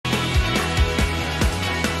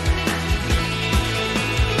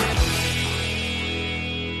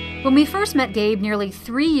When we first met Gabe nearly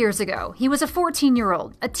 3 years ago, he was a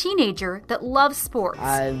 14-year-old, a teenager that loved sports.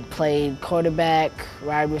 I played quarterback,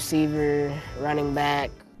 wide receiver, running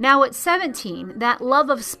back. Now at 17, that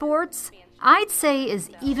love of sports, I'd say,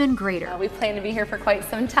 is even greater. We plan to be here for quite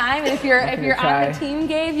some time, and if you're on the team,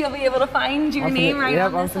 Gabe, you'll be able to find your name right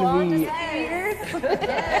on this wall.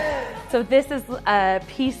 So this is a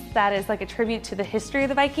piece that is like a tribute to the history of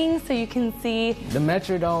the Vikings, so you can see the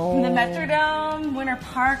Metrodome, Winter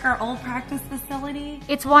Park, our old practice facility.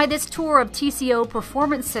 It's why this tour of TCO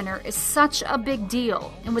Performance Center is such a big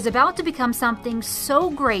deal and was about to become something so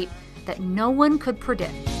great that no one could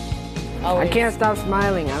predict. I can't stop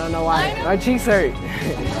smiling. I don't know why. My cheeks hurt.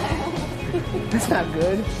 That's not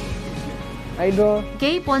good. How you doing?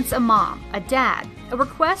 Gabe wants a mom, a dad, a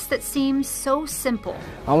request that seems so simple.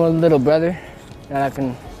 I want a little brother that I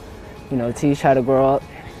can, teach how to grow up,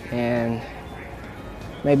 and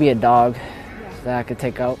maybe a dog that I could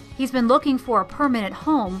take out. He's been looking for a permanent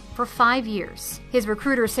home for 5 years. His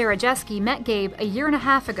recruiter, Sarah Jeske, met Gabe a year and a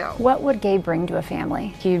half ago. What would Gabe bring to a family?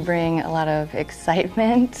 He'd bring a lot of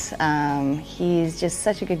excitement. He's just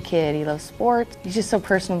such a good kid. He loves sports. He's just so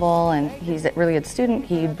personable, and he's a really good student.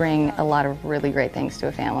 He'd bring a lot of really great things to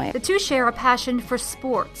a family. The two share a passion for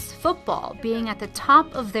sports, football being at the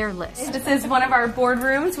top of their list. This is one of our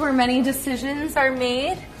boardrooms where many decisions are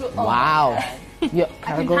made. Wow. Yeah,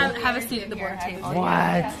 I can have a seat at the board table.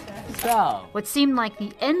 What? So. What seemed like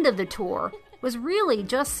the end of the tour was really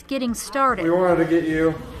just getting started. We wanted to get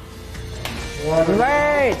you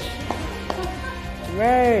Rage!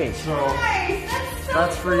 So,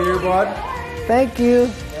 that's for you, bud. Thank you.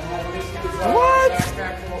 What? I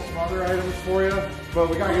got some other items for you, but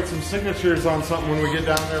we gotta get some signatures on something when we get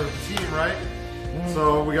down there with the team, right?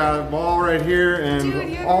 So we got a ball right here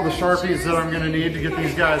and all the Sharpies that I'm gonna need to get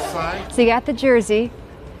these guys signed. So you got the jersey.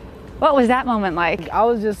 What was that moment like? I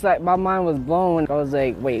was just like, my mind was blown when I was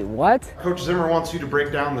like, wait, what? Coach Zimmer wants you to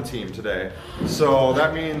break down the team today. So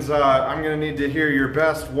that means I'm gonna need to hear your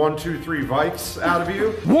best 1, 2, 3 Vikes out of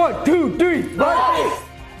you. 1, 2, 3, Vikes!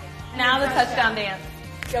 Now the touchdown dance.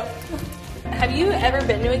 Go. Have you ever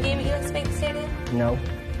been to a game at US Bank Stadium? No.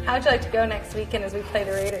 How would you like to go next weekend as we play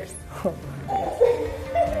the Raiders?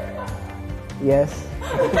 Yes.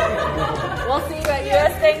 We'll see you at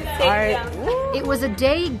US Bank Stadium. Right. It was a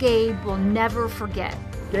day Gabe will never forget.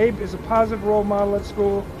 Gabe is a positive role model at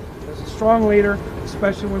school, as a strong leader,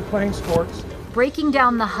 especially when playing sports. Breaking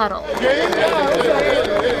down the huddle.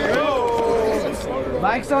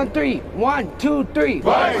 Vikes on 3. 1, 2, 3.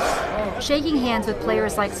 Vikes! Shaking hands with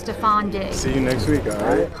players like Stephon Diggs. See you next week, all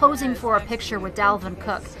right? Posing for a picture with Dalvin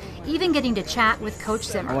Cook. Even getting to chat with Coach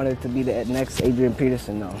Zimmer. I wanted to be the next Adrian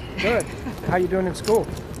Peterson, though. Good. How you doing in school?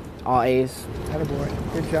 All A's. Attaboy.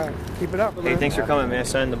 Good job. Keep it up. Hey, thanks for coming, man.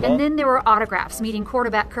 Sign the ball. And then there were autographs, meeting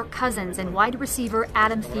quarterback Kirk Cousins and wide receiver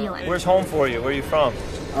Adam Thielen. Where's home for you? Where are you from?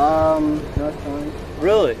 North Carolina.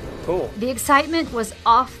 Really? Cool. The excitement was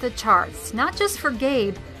off the charts, not just for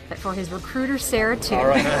Gabe, but for his recruiter Sarah too. All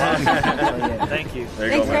right. Thank you.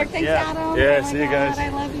 There you go, man. Thanks, Adam. Yeah, see you guys. I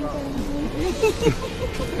love you.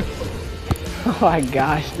 Oh my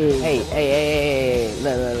gosh, dude. Hey.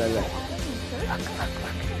 Look.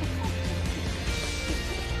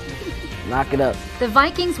 Knock it up. The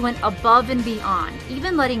Vikings went above and beyond,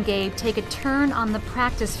 even letting Gabe take a turn on the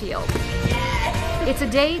practice field. It's a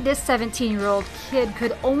day this 17-year-old kid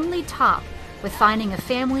could only top with finding a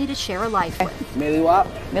family to share a life with. Millie Wop.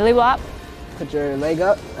 Millie Wop. Put your leg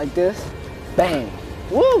up like this. Bang.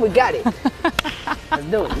 Woo, we got it. Let's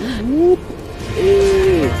do it. Whoop.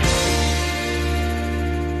 Hey.